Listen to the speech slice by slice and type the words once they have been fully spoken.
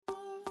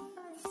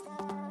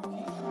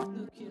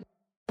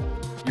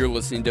You're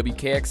listening to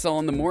WKXL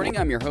in the morning.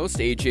 I'm your host,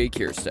 AJ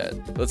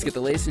Kierstead. Let's get the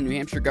latest in New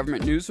Hampshire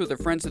government news with our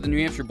friends at the New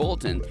Hampshire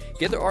Bulletin.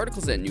 Get their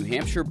articles at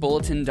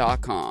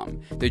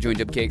newhampshirebulletin.com. They join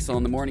WKXL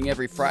in the morning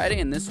every Friday,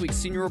 and this week's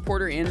senior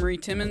reporter Anne Marie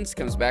Timmons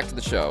comes back to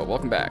the show.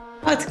 Welcome back.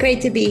 Oh, it's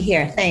great to be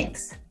here.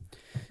 Thanks.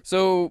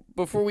 So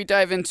before we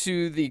dive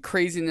into the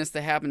craziness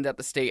that happened at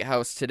the State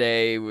House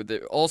today, with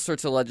all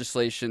sorts of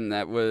legislation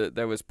that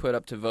was put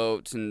up to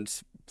vote, and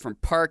from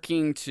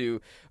parking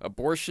to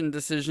abortion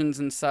decisions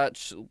and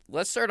such,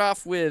 let's start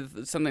off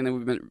with something that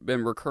we've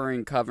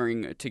been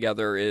covering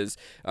together is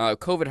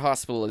COVID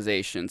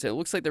hospitalizations. It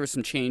looks like there were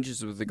some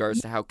changes with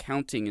regards to how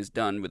counting is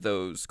done with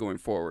those going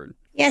forward.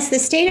 Yes, the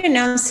state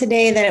announced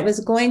today that it was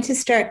going to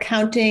start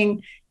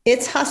counting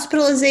its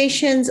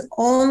hospitalizations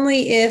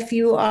only if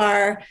you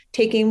are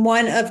taking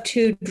one of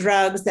two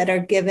drugs that are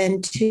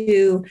given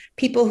to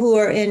people who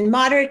are in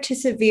moderate to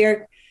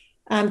severe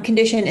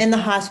condition in the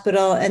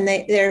hospital, and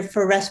they're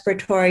for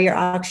respiratory, your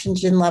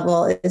oxygen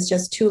level is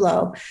just too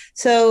low.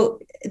 So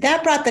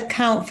that brought the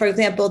count, for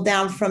example,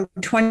 down from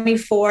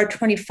 24,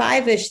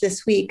 25-ish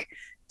this week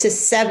to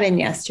 7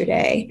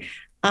 yesterday.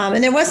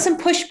 And there was some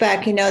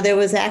pushback. There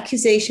was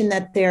accusation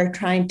that they're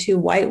trying to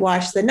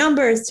whitewash the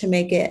numbers to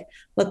make it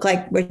look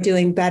like we're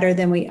doing better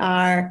than we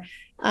are.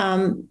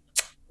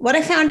 What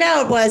I found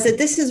out was that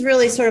this is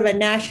really sort of a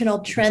national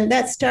trend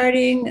that's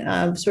starting,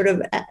 I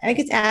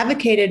guess,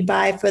 advocated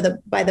by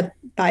the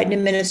Biden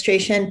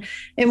administration.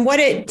 And what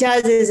it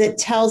does is it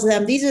tells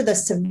them these are the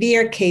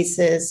severe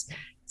cases.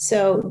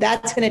 So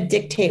that's going to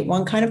dictate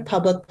one kind of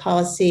public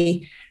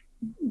policy.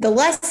 The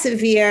less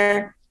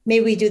severe,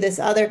 maybe we do this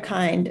other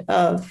kind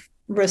of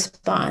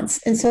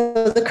response. And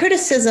so the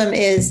criticism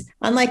is,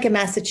 unlike in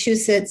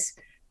Massachusetts,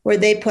 where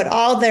they put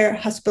all their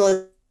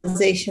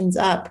hospitalizations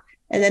up,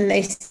 and then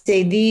they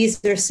say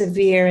these are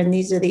severe and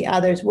these are the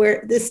others,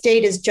 where the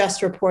state is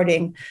just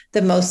reporting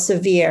the most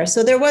severe.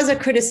 So there was a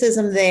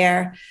criticism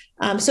there.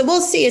 So we'll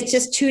see. It's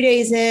just 2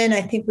 days in.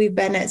 I think we've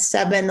been at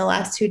 7 the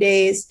last 2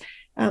 days.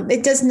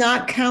 It does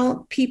not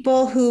count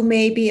people who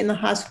may be in the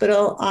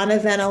hospital on a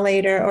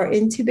ventilator or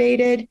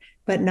intubated,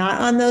 but not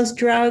on those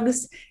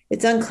drugs.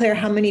 It's unclear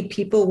how many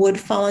people would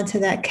fall into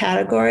that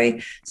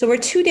category. So we're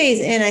 2 days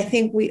in. I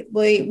think we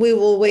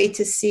will wait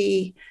to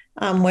see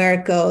where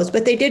it goes.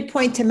 But they did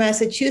point to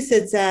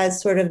Massachusetts as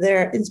sort of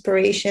their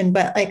inspiration.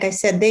 But like I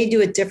said, they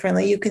do it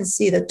differently. You can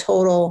see the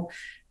total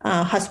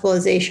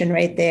hospitalization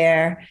right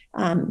there,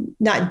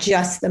 not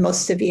just the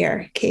most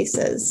severe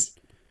cases.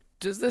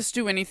 Does this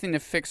do anything to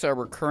fix our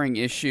recurring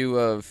issue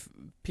of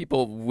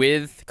people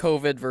with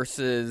COVID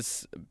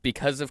versus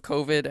because of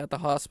COVID at the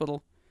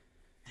hospital?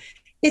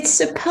 It's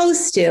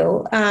supposed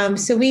to.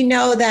 So we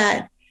know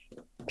that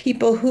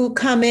people who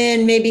come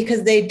in maybe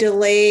because they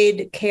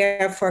delayed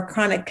care for a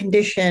chronic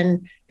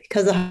condition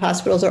because the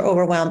hospitals are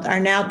overwhelmed are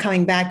now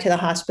coming back to the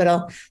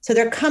hospital. So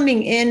they're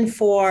coming in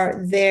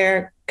for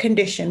their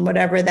condition,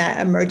 whatever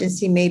that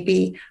emergency may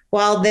be.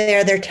 While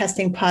they're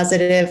testing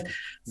positive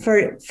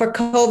for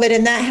COVID.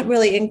 And that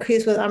really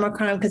increased with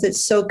Omicron because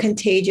it's so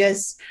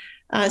contagious.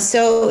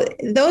 So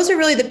those are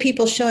really the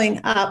people showing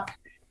up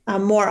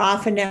more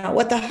often now.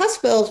 What the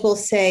hospitals will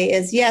say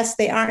is, yes,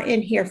 they aren't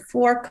in here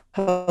for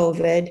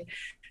COVID,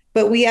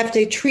 but we have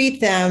to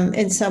treat them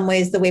in some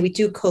ways the way we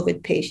do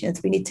COVID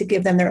patients. We need to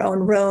give them their own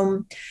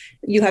room.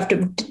 You have to,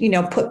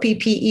 put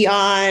PPE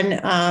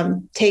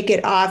on, take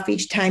it off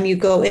each time you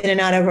go in and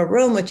out of a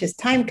room, which is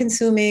time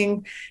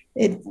consuming.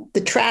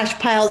 The trash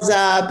piles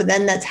up, and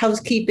then that's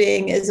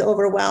housekeeping is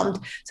overwhelmed.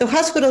 So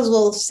hospitals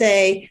will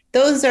say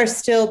those are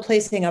still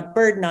placing a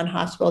burden on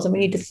hospitals, and we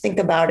need to think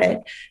about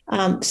it.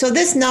 So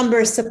this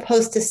number is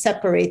supposed to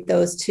separate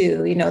those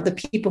two,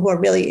 the people who are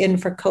really in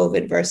for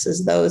COVID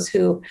versus those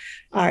who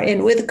are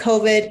in with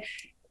COVID.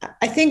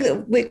 I think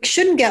that we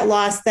shouldn't get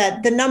lost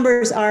that the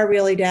numbers are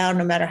really down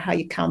no matter how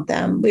you count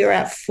them. We were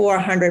at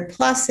 400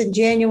 plus in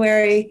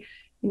January.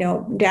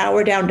 Now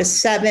we're down to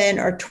 7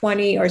 or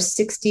 20 or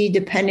 60,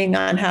 depending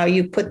on how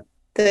you put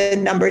the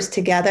numbers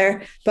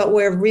together. But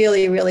we're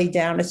really, really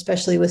down,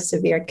 especially with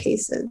severe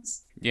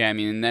cases. Yeah, I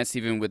mean, that's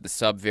even with the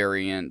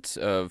subvariant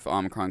of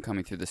Omicron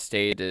coming through the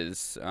state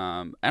is,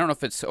 I don't know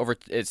if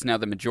it's now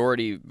the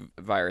majority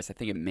virus. I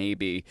think it may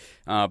be,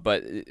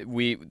 but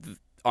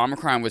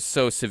Omicron was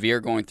so severe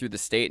going through the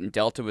state, and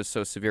Delta was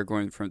so severe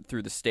going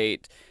through the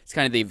state. It's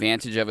kind of the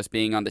advantage of us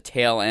being on the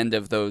tail end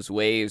of those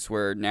waves,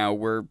 where now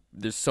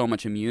there's so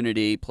much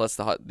immunity, plus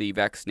the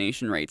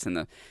vaccination rates in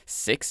the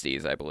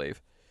 60s, I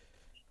believe.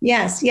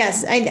 Yes.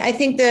 I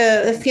think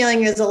the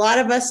feeling is a lot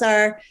of us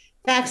are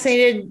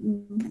vaccinated.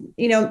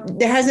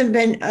 There hasn't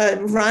been a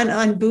run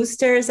on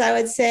boosters, I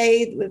would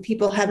say.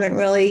 People haven't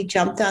really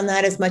jumped on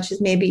that as much as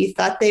maybe you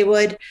thought they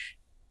would.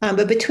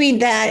 But between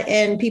that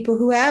and people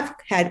who have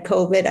had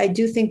COVID, I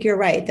do think you're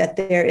right that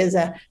there is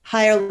a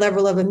higher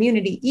level of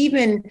immunity,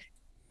 even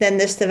than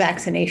the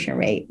vaccination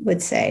rate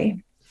would say.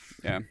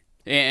 Yeah.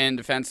 In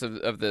defense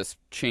of this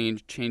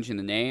changing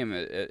the name,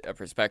 a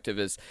perspective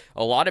is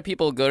a lot of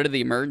people go to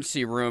the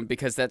emergency room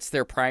because that's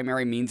their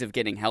primary means of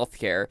getting health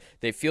care.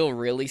 They feel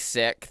really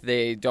sick.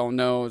 They don't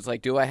know, it's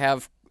like, do I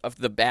have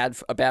of a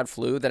bad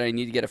flu that I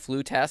need to get a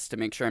flu test to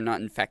make sure I'm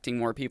not infecting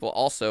more people.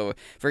 Also,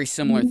 very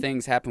similar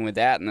things happen with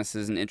that, and this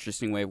is an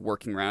interesting way of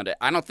working around it.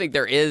 I don't think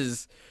there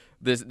is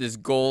this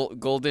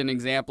golden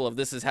example of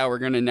this is how we're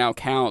going to now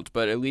count,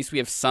 but at least we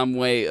have some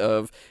way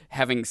of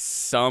having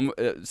some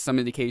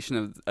indication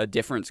of a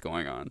difference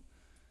going on.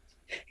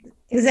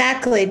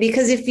 Exactly,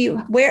 because if you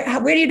where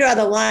do you draw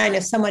the line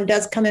if someone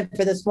does come in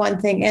for this one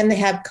thing and they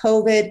have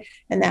COVID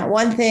and that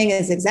one thing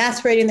is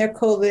exacerbating their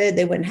COVID,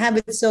 they wouldn't have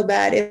it so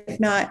bad if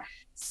not.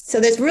 So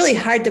it's really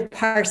hard to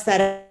parse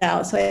that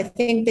out. So I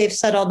think they've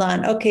settled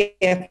on, okay,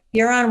 if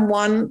you're on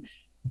one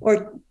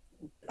or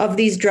of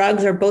these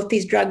drugs or both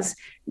these drugs,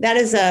 that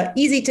is a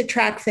easy to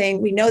track thing.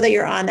 We know that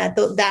you're on that.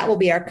 That will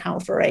be our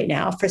count for right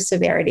now for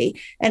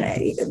severity. And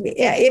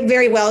it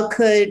very well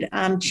could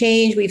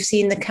change. We've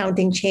seen the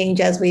counting change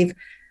as we've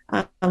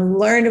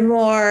learned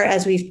more,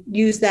 as we've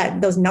used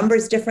those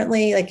numbers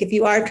differently. Like if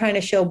you are trying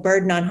to show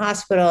burden on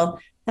hospital,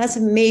 that's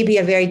maybe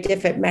a very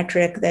different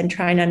metric than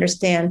trying to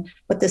understand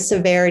what the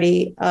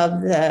severity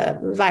of the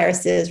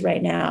virus is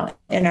right now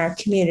in our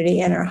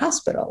community and our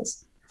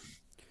hospitals.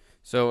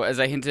 So as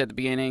I hinted at the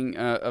beginning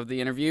of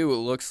the interview, it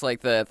looks like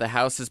the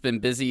House has been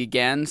busy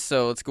again.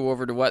 So let's go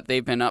over to what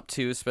they've been up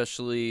to,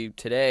 especially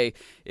today.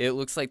 It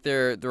looks like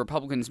the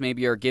Republicans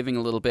maybe are giving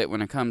a little bit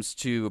when it comes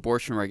to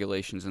abortion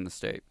regulations in the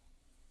state.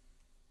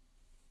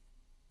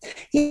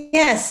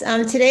 Yes,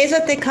 today is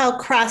what they call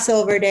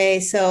crossover day.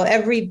 So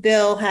every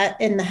bill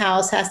in the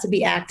House has to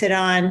be acted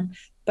on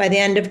by the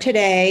end of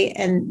today,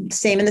 and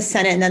same in the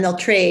Senate, and then they'll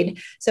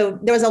trade. So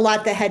there was a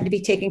lot that had to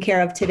be taken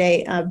care of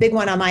today. A big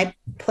one on my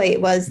plate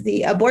was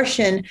the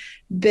abortion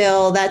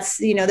bill. That's,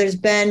 there's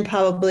been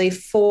probably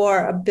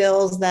 4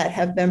 bills that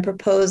have been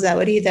proposed that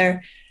would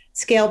either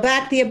scale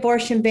back the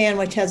abortion ban,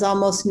 which has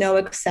almost no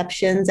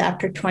exceptions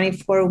after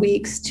 24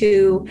 weeks,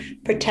 to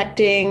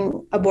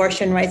protecting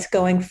abortion rights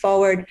going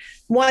forward.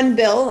 One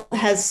bill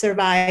has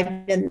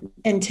survived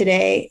in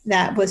today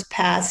that was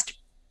passed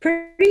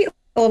pretty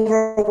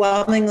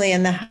overwhelmingly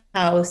in the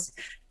House,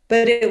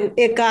 but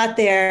it got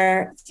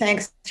there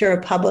thanks to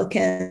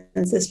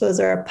Republicans. This was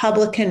a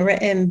Republican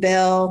written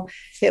bill.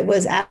 It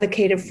was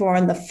advocated for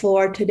on the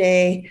floor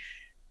today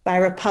by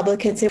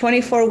Republicans. In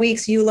 24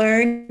 weeks, you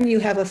learn you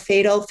have a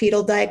fatal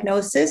fetal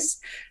diagnosis,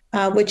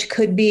 which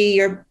could be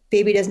your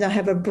baby does not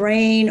have a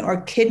brain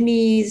or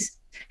kidneys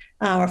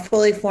or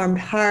fully formed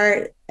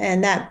heart,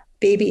 and that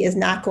baby is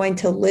not going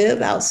to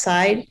live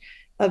outside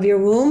of your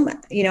womb,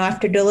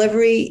 after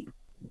delivery.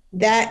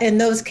 That in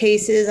those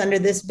cases, under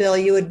this bill,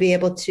 you would be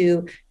able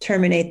to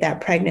terminate that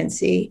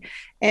pregnancy.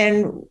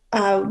 And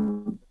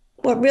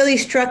what really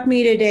struck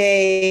me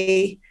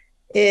today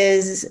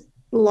is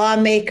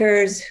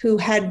lawmakers who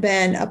had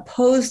been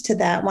opposed to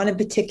that. One in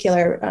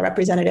particular,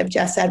 Representative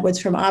Jess Edwards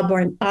from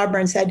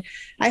Auburn said,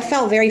 I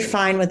felt very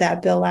fine with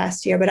that bill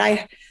last year, but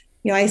I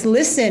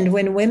listened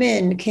when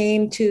women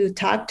came to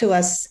talk to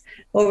us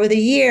over the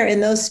year,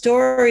 and those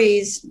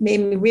stories made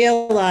me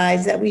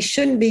realize that we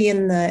shouldn't be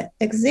in the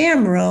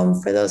exam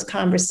room for those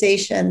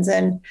conversations.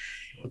 And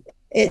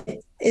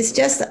it's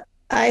just,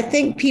 I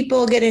think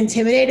people get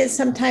intimidated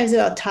sometimes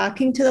about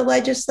talking to the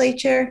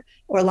legislature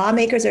or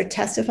lawmakers or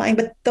testifying,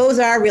 but those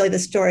are really the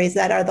stories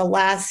that are the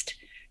last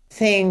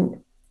thing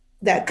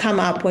that come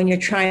up when you're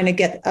trying to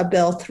get a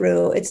bill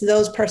through. It's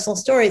those personal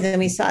stories. And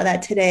we saw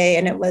that today.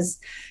 And it was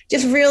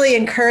just really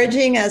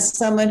encouraging as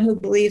someone who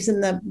believes in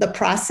the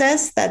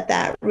process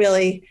that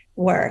really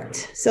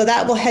worked. So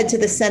that will head to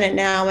the Senate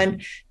now.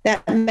 And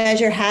that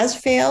measure has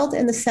failed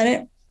in the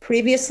Senate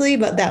previously,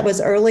 but that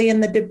was early in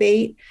the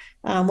debate.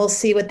 We'll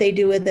see what they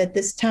do with it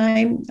this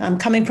time.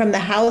 Coming from the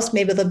House,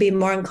 maybe they'll be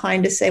more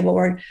inclined to say,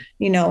 well,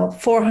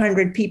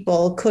 400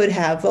 people could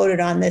have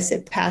voted on this.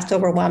 It passed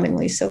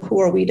overwhelmingly. So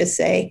who are we to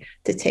say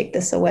to take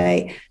this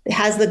away? It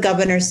has the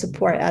governor's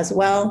support as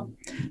well.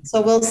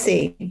 So we'll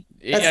see.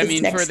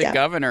 For the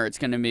governor, it's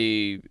going to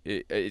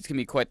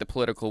be quite the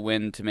political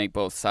win to make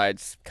both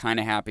sides kind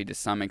of happy to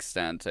some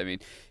extent. I mean,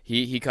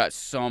 he got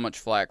so much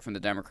flack from the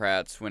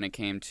Democrats when it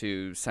came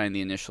to signing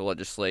the initial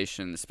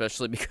legislation,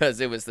 especially because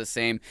it was the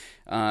same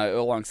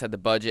alongside the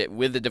budget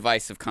with the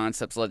divisive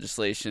concepts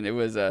legislation.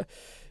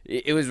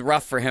 It was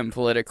rough for him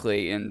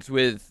politically, and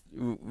with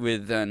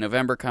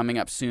November coming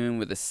up soon,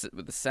 with the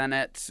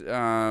Senate,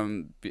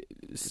 the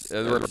House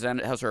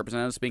of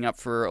Representatives being up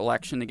for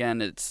election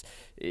again, it's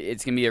going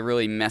to be a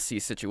really messy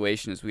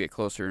situation as we get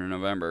closer to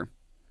November.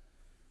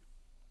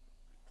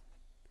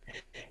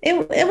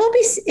 It will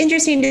be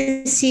interesting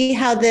to see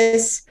how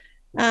this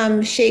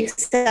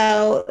shakes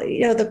out.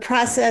 The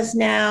process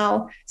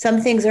now.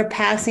 Some things are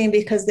passing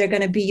because they're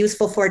going to be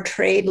useful for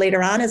trade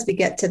later on as we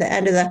get to the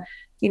end of the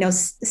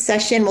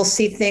session. We'll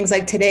see things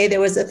like today, there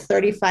was a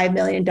 $35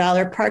 million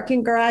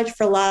parking garage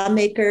for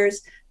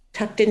lawmakers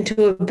tucked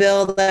into a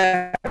bill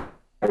that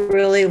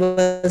really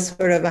was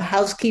sort of a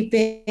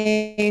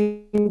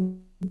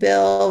housekeeping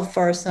bill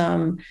for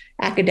some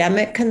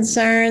academic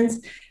concerns.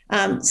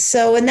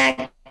 So when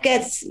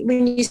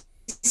you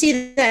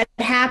see that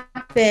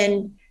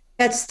happen,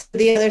 that's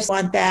the others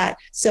want that.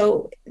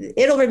 So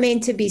it'll remain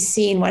to be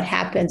seen what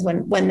happens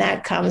when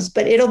that comes.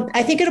 But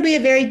I think it'll be a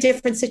very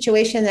different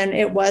situation than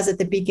it was at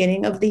the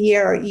beginning of the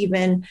year or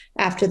even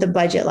after the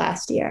budget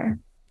last year.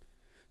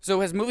 So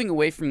has moving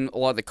away from a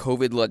lot of the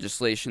COVID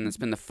legislation that's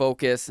been the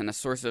focus and a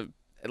source of,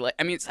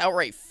 I mean, it's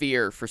outright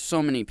fear for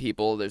so many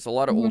people. There's a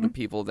lot of older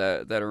people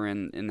that are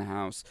in the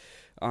House.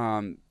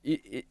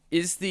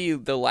 Is the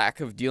lack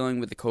of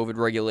dealing with the COVID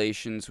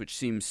regulations, which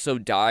seems so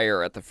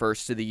dire at the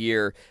first of the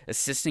year,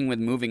 assisting with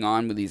moving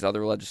on with these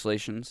other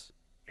legislations?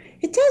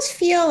 It does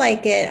feel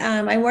like it.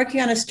 I'm working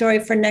on a story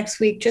for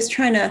next week, just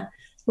trying to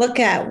look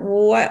at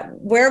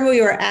where we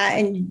were at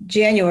in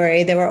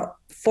January. There were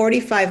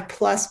 45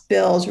 plus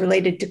bills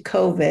related to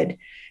COVID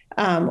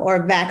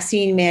or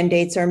vaccine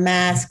mandates or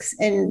masks,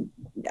 and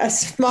a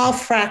small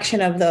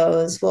fraction of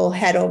those will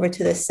head over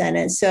to the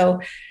Senate. So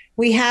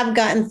we have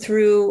gotten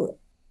through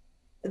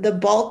the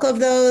bulk of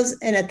those.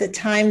 And at the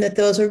time that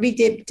those were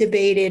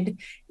debated,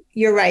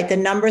 you're right, the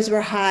numbers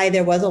were high.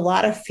 There was a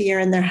lot of fear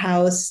in their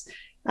House.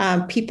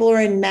 People were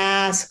in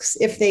masks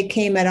if they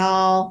came at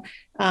all.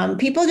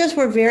 People just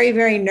were very,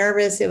 very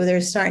nervous.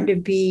 There's starting to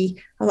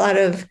be a lot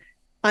of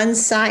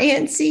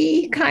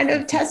unscience-y kind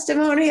of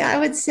testimony, I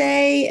would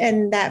say,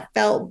 and that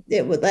felt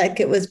it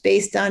was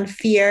based on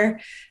fear.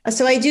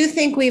 So I do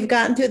think we've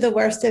gotten through the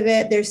worst of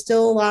it. There's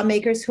still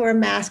lawmakers who are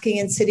masking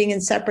and sitting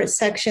in separate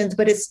sections,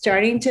 but it's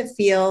starting to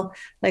feel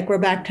like we're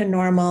back to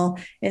normal.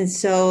 And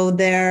so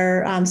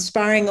they're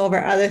sparring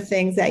over other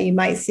things that you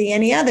might see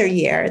any other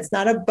year. It's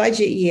not a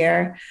budget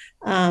year.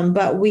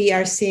 But we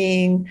are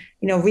seeing,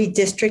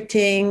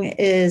 redistricting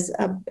is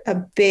a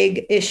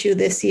big issue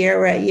this year.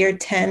 We're at year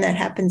 10. That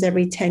happens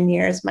every 10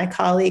 years. My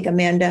colleague,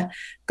 Amanda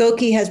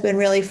Goki, has been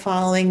really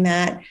following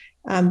that.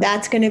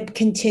 That's going to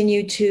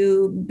continue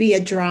to be a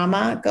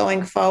drama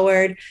going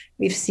forward.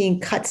 We've seen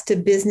cuts to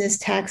business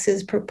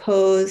taxes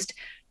proposed.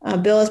 A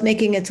bill is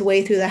making its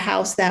way through the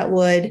House that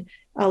would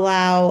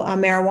allow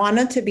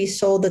marijuana to be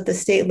sold at the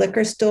state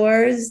liquor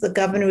stores. The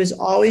governor, who's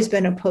always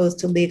been opposed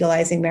to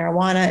legalizing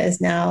marijuana, is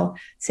now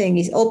saying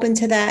he's open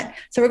to that.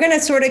 So we're going to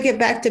sort of get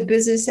back to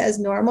business as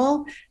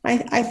normal.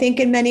 I think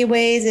in many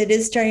ways it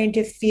is starting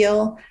to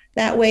feel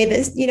that way.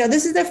 This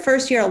is the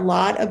first year a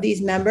lot of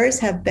these members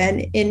have been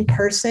in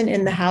person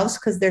in the House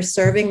because they're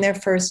serving their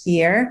first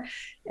year.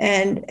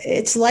 And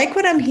it's like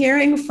what I'm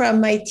hearing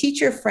from my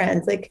teacher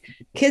friends, like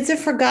kids have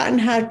forgotten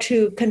how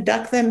to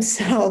conduct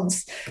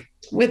themselves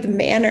with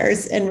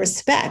manners and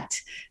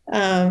respect.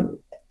 And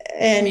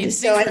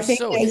so I think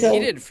so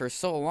heated for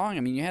so long.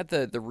 I mean, you had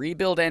the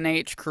Rebuild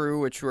NH crew,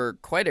 which were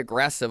quite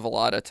aggressive a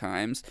lot of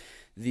times.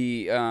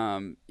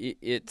 And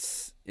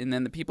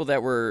then the people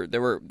that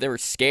were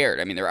scared.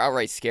 I mean, they were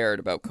outright scared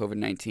about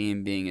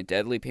COVID-19 being a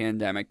deadly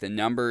pandemic. The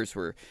numbers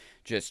were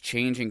just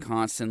changing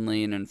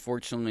constantly, and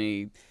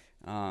unfortunately,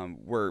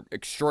 were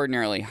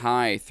extraordinarily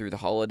high through the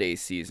holiday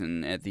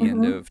season at the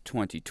end of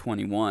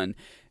 2021.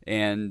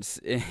 And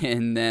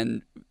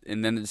then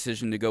the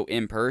decision to go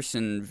in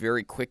person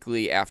very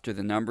quickly after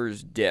the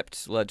numbers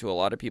dipped led to a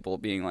lot of people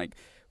being like,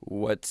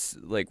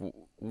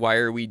 why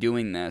are we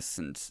doing this?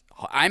 And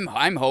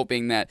I'm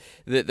hoping that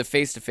the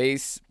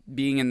face-to-face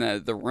being in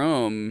the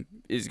room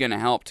is going to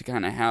help to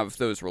kind of have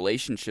those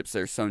relationships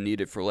that are so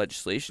needed for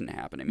legislation to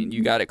happen. I mean,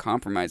 you got to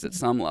compromise at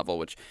some level,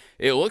 which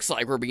it looks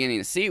like we're beginning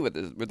to see with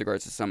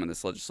regards to some of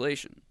this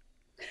legislation.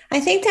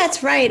 I think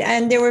that's right.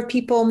 And there were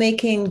people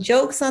making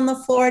jokes on the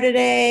floor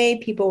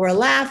today. People were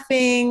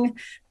laughing.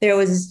 There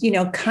was,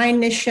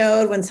 kindness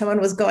showed when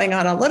someone was going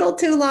on a little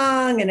too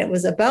long and it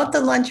was about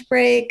the lunch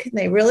break.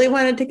 They really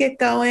wanted to get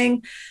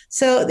going.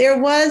 So there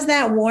was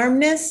that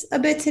warmness a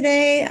bit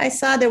today. I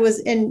saw there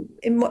was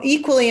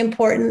equally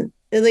important.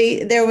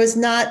 There was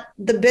not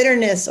the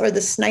bitterness or the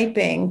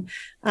sniping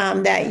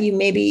that you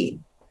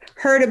maybe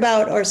heard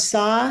about or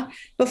saw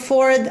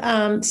before.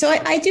 So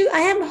I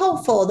am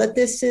hopeful that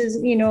this is,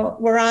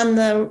 we're on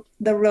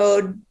the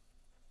road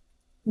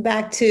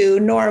back to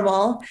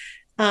normal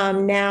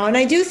now. And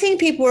I do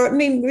think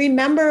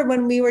remember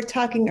when we were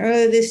talking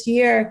earlier this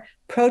year,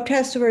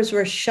 protesters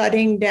were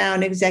shutting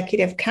down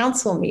executive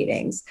council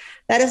meetings.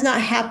 That is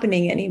not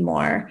happening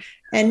anymore.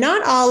 And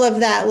not all of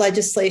that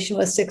legislation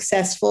was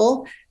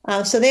successful.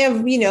 So they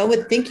have,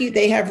 would think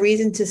they have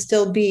reason to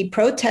still be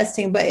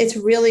protesting, but it's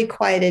really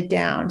quieted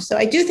down. So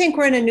I do think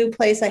we're in a new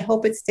place. I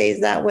hope it stays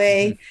that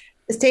way.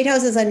 The State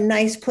House is a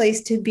nice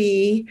place to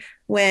be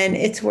when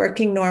it's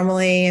working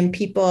normally and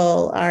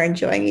people are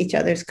enjoying each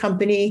other's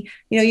company.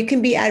 You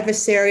can be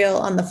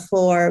adversarial on the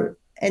floor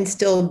and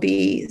still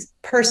be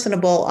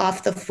personable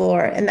off the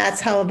floor. And that's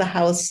how the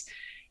House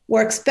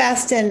works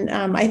best. And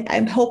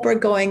I hope we're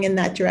going in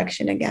that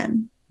direction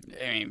again.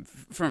 I mean,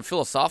 from a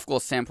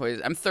philosophical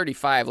standpoint, I'm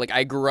 35. Like,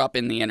 I grew up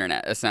in the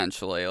internet,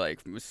 essentially. Like,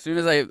 as soon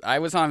as I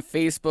was on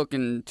Facebook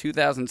in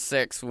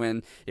 2006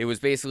 when it was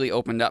basically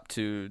opened up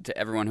to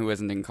everyone who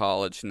wasn't in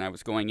college, and I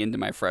was going into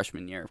my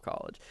freshman year of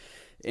college.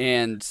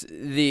 And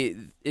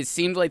it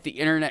seemed like the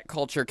internet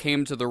culture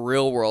came to the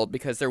real world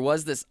because there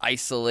was this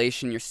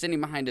isolation. You're sitting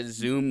behind a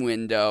Zoom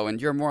window,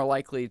 and you're more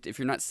likely, if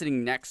you're not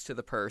sitting next to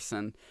the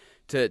person,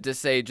 to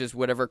say just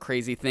whatever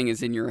crazy thing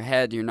is in your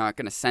head. You're not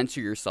going to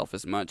censor yourself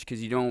as much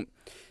because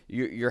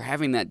you're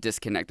having that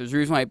disconnect. There's a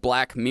reason why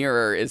Black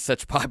Mirror is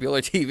such a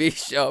popular TV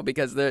show,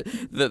 because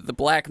the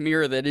Black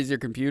Mirror that is your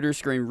computer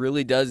screen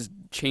really does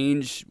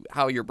change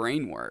how your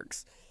brain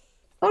works.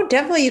 Oh,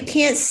 definitely. You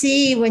can't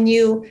see when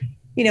you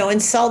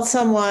insult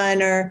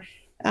someone or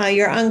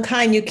you're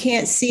unkind. You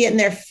can't see it in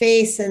their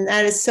face. And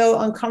that is so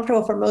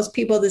uncomfortable for most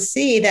people to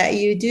see, that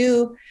you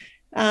do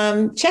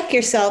check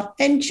yourself.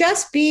 And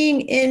just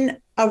being in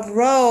a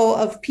row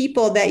of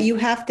people that you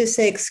have to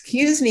say,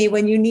 excuse me,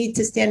 when you need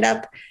to stand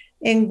up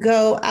and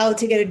go out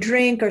to get a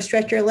drink or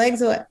stretch your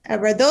legs or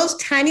whatever, those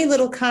tiny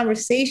little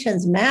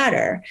conversations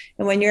matter.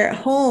 And when you're at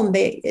home,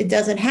 it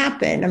doesn't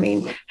happen. I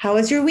mean, how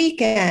was your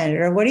weekend?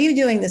 Or what are you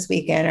doing this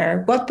weekend?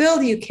 Or what bill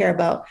do you care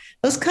about?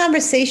 Those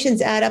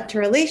conversations add up to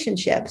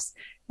relationships.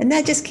 And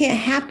that just can't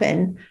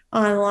happen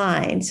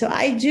online. So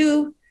I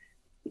do,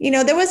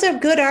 there was a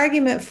good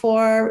argument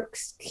for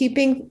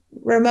keeping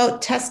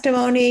remote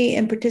testimony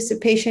and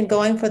participation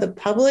going for the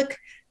public,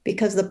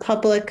 because the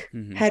public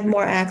had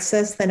more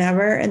access than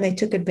ever, and they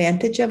took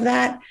advantage of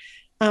that.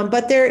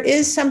 But there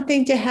is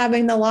something to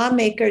having the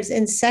lawmakers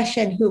in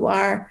session who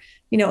are,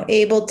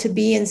 able to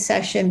be in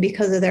session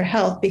because of their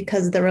health,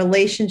 because the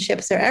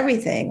relationships are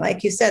everything.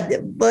 Like you said,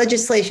 the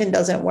legislation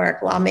doesn't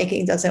work,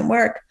 lawmaking doesn't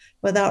work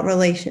without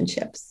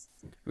relationships.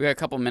 We got a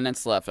couple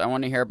minutes left. I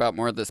want to hear about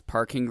more of this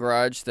parking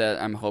garage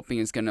that I'm hoping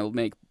is going to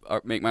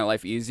make my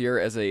life easier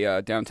as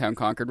a downtown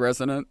Concord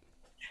resident.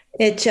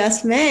 It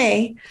just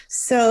may.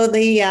 So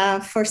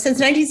since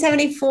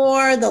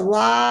 1974, the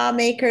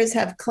lawmakers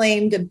have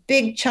claimed a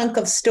big chunk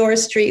of Store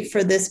Street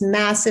for this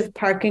massive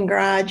parking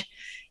garage.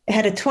 It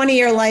had a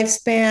 20-year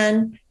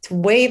lifespan. It's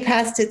way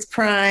past its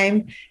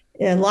prime.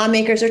 And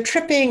lawmakers are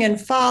tripping and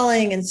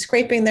falling and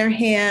scraping their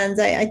hands.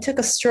 I took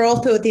a stroll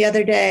through it the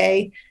other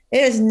day.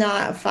 It is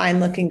not a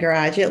fine-looking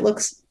garage. It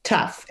looks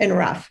tough and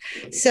rough.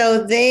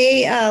 So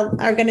they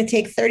are going to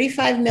take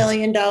 $35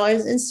 million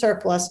in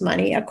surplus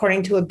money,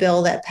 according to a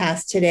bill that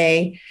passed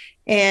today,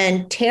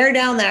 and tear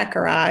down that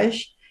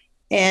garage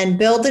and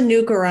build a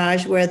new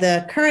garage where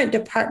the current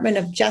Department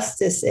of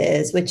Justice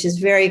is, which is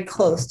very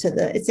close to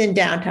it's in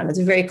downtown. It's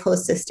very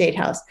close to State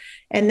House.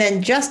 And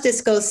then Justice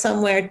goes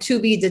somewhere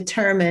to be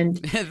determined.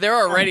 They're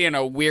already in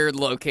a weird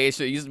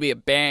location. It used to be a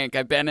bank.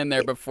 I've been in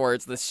there before.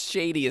 It's the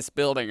shadiest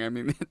building. I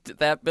mean,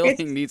 that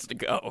building needs to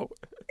go.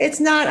 It's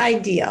not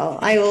ideal.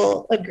 I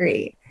will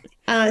agree.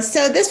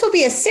 So this will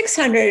be a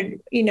 600,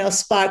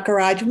 spot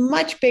garage,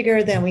 much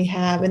bigger than we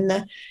have.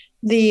 And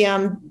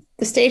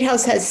the State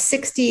House has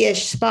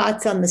 60-ish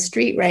spots on the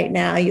street right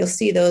now. You'll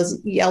see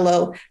those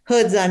yellow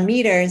hoods on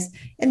meters,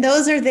 and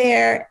those are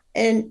there.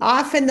 And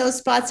often those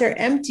spots are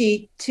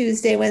empty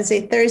Tuesday,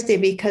 Wednesday, Thursday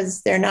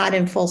because they're not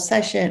in full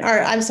session.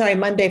 Or I'm sorry,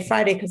 Monday,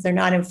 Friday, because they're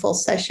not in full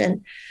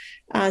session.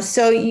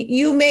 So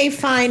you may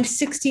find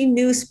 60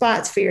 new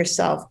spots for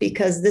yourself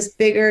because this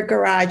bigger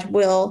garage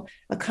will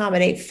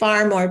accommodate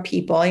far more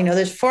people.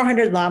 There's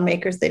 400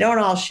 lawmakers. They don't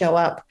all show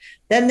up.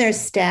 Then there's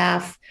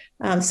staff.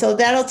 So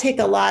that'll take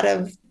a lot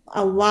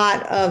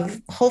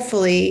of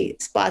hopefully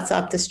spots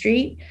off the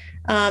street.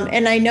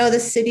 And I know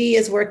the city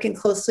is working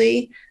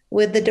closely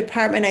with the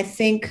department. I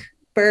think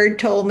Bird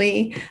told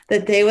me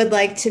that they would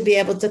like to be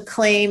able to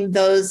claim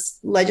those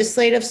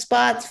legislative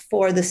spots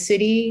for the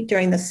city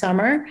during the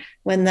summer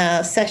when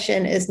the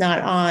session is not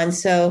on.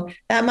 So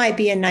that might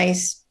be a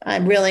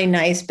really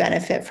nice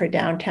benefit for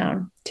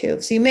downtown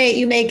too. So you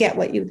may get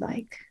what you'd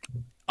like.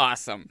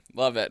 Awesome.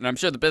 Love it. And I'm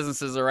sure the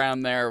businesses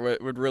around there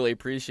would really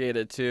appreciate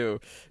it too.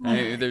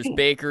 There's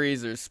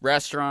bakeries, there's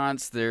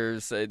restaurants,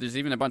 there's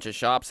even a bunch of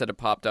shops that have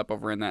popped up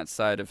over in that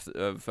side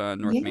of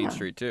North Main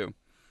Street too.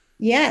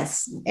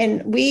 Yes.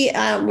 And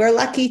we're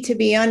lucky to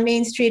be on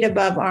Main Street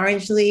above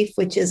Orange Leaf,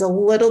 which is a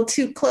little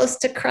too close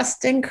to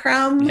Crust and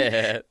Crumb.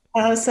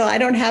 So I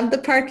don't have the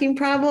parking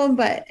problem,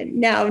 but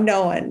now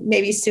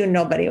maybe soon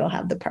nobody will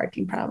have the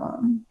parking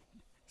problem.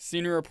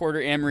 Senior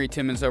reporter Anne-Marie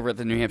Timmons over at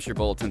the New Hampshire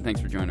Bulletin.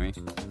 Thanks for joining me.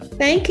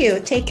 Thank you.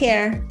 Take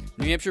care.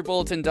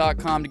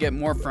 NewHampshireBulletin.com to get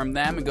more from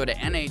them, and go to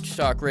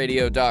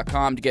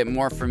NHTalkRadio.com to get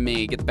more from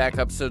me. Get the back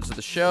episodes of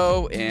the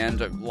show and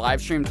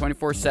live stream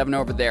 24/7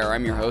 over there.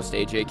 I'm your host,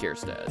 AJ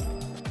Kierstead.